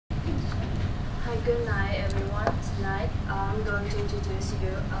Hi, good night everyone. Tonight I'm going to introduce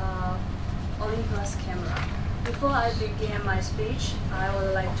you Olympus camera. Before I begin my speech, I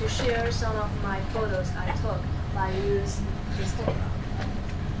would like to share some of my photos I took by using this camera.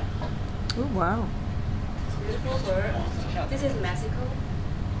 Oh wow. Beautiful bird. This is Mexico.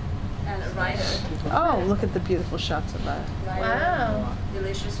 And a rider. Oh, look at the beautiful shots of that. Rider, Wow.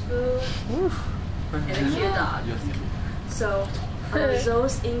 delicious food, Oof. and a cute dog. So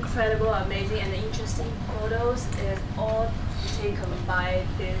those incredible, amazing, and interesting photos is all taken by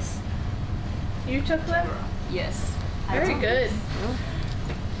this. You took them? Yes. I Very took good. this.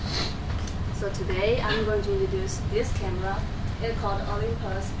 So today I'm going to introduce this camera. It's called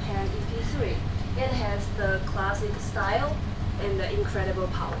Olympus Pen EP3. It has the classic style and the incredible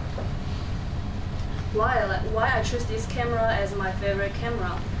power. Why I choose this camera as my favorite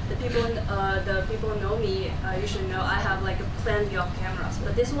camera? The people know me. You should know I have like plenty of cameras,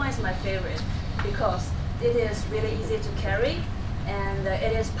 but this one is my favorite because it is really easy to carry and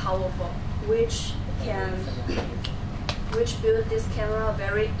it is powerful, which build this camera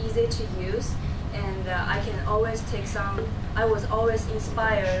very easy to use, and I can always take some. I was always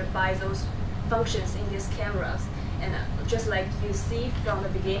inspired by those functions in these cameras, and just like you see from the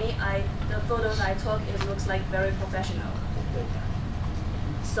beginning, the photos I took, it looks like very professional.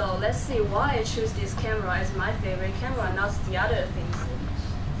 So let's see why I choose this camera as my favorite camera, not the other things.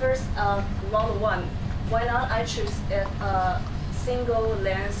 First, number one, why not I choose a single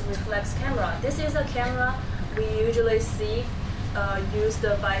lens reflex camera? This is a camera we usually see used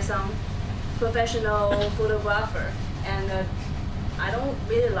by some professional photographer, and I don't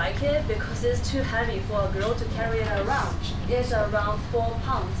really like it because it's too heavy for a girl to carry it around. It's around 4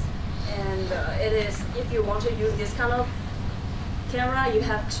 pounds, and it is, if you want to use this kind of camera, you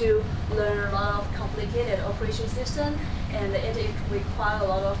have to learn a lot of complicated operation system, and it requires a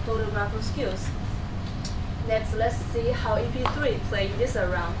lot of photographic skills. Next, let's see how EP3 play this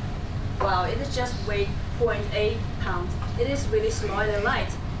around. Wow, it is just weight 0.8 pounds. It is really small and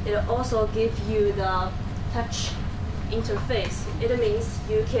light. It also gives you the touch interface. It means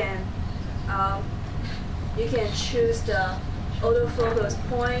you can choose the autofocus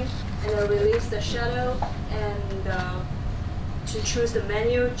point and then release the shadow, and to choose the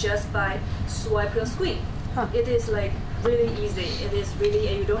menu just by swipe your screen. Huh. It is like really easy. It is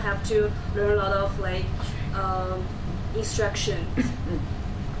really, you don't have to learn a lot of like instructions.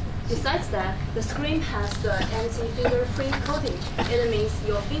 Besides that, the screen has the anti-fingerprint coating. It means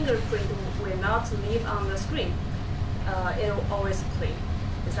your fingerprint will not leave on the screen. It will always clean.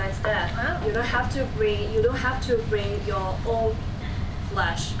 Besides that, wow, you don't have to bring your own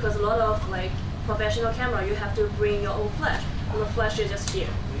flash, because a lot of like professional camera you have to bring your own flash. And the flash is just here.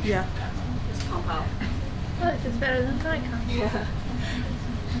 Yeah. Just pump out. Well, it's better than Nikon. Yeah.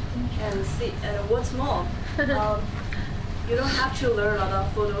 And see, and what's more, you don't have to learn a lot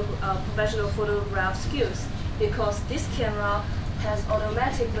of professional photograph skills, because this camera has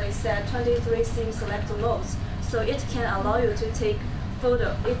automatically set 23 scene select modes, so it can allow you to take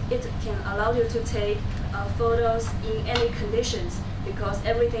It can allow you to take photos in any conditions, because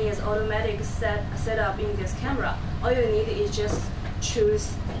everything is automatic set up in this camera. All you need is just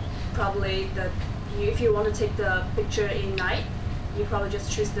choose probably if you want to take the picture in night, you probably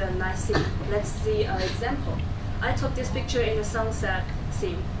just choose the night scene. Let's see an example. I took this picture in the sunset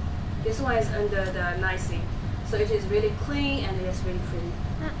scene. This one is under the night scene, so it is really clean and it is really pretty.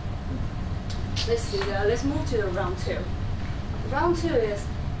 Let's see. Let's move to the round 2. Round 2 is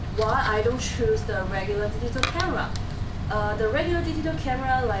why I don't choose the regular digital camera. The regular digital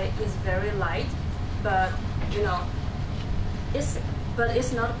camera is very light, but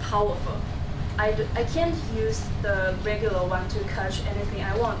it's not powerful. I can't use the regular one to catch anything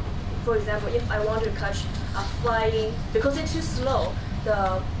I want. For example, if I want to catch a flying, because it's too slow,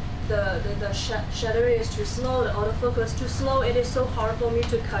 the shutter is too slow, the autofocus too slow. It is so hard for me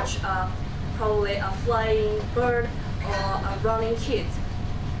to catch probably a flying bird or a running kid.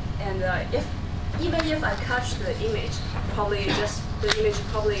 And even if I catch the image, the image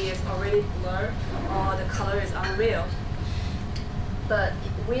probably is already blurred or the color is unreal. But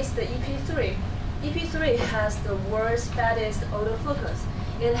with the EP3 has the world's fastest autofocus.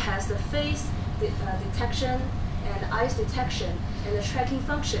 It has the face detection and eyes detection and the tracking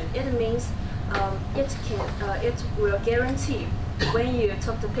function. It means it will guarantee when you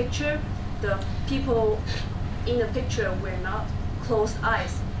took the picture, the people in the picture will not close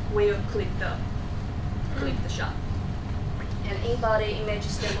eyes when you click the shot. And in-body image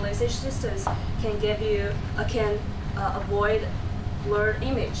stabilization systems can avoid blurred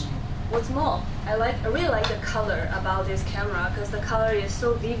image. what's more, I really like the color about this camera because the color is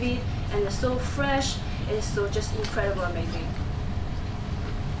so vivid and it's so fresh. It's so just incredible, amazing.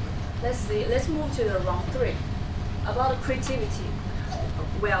 Let's see. Let's move to the round 3 about creativity.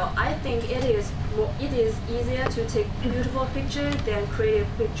 Well, I think it is easier to take beautiful picture than creative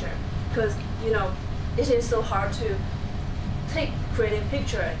picture because it is so hard to take creative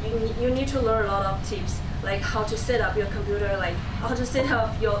picture. You need to learn a lot of tips, like how to set up your computer, like how to set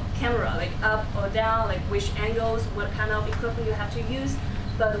up your camera, like up or down, like which angles, what kind of equipment you have to use.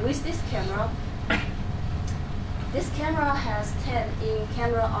 But with this camera has 10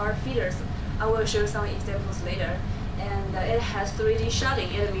 in-camera art features. I will show some examples later. And it has 3D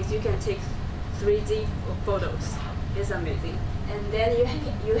shotting. It means you can take 3D photos. It's amazing. And then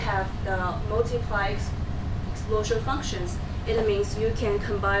you have the multiply exposure functions. It means you can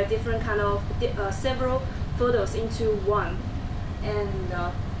combine different kind of several photos into one. And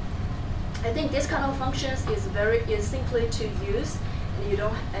I think this kind of functions is simply to use.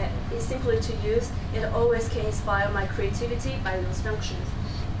 And it's simply to use. It always can inspire my creativity by those functions.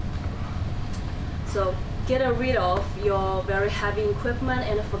 So get rid of your very heavy equipment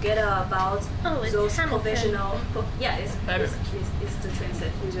and forget about those professional. Yeah, it's the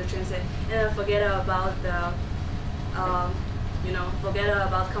transit. User transit, and forget about the forget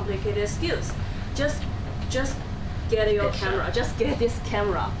about complicated skills. Just get your camera. Just get this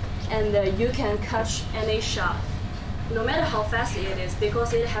camera, and you can catch any shot, no matter how fast it is,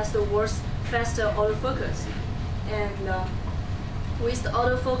 because it has the world's faster autofocus. And with the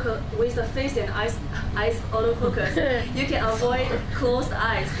autofocus, with the face and eyes autofocus, you can avoid closed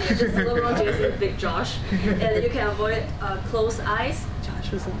eyes. Yeah, this is Jason, Big Josh, and you can avoid closed eyes.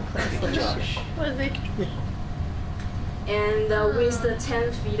 Josh was in the class. Josh. Was he? Yeah. And with the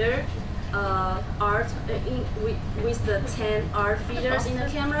 10 feeder art, with the 10 art feeders in the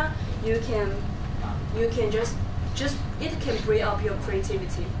camera, you can just it can bring up your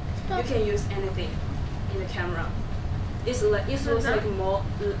creativity. You can use anything in the camera. It looks like more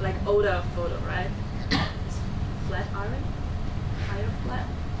like older photo, right? Flat iron flat,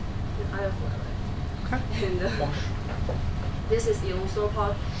 right? Okay. And this is the also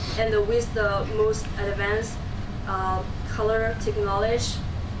part. And with the most advanced color technology,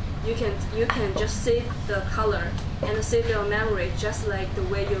 you can just save the color and save your memory just like the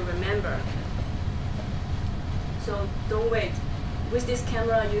way you remember. So don't wait. With this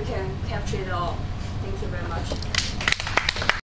camera, you can capture it all. Thank you very much.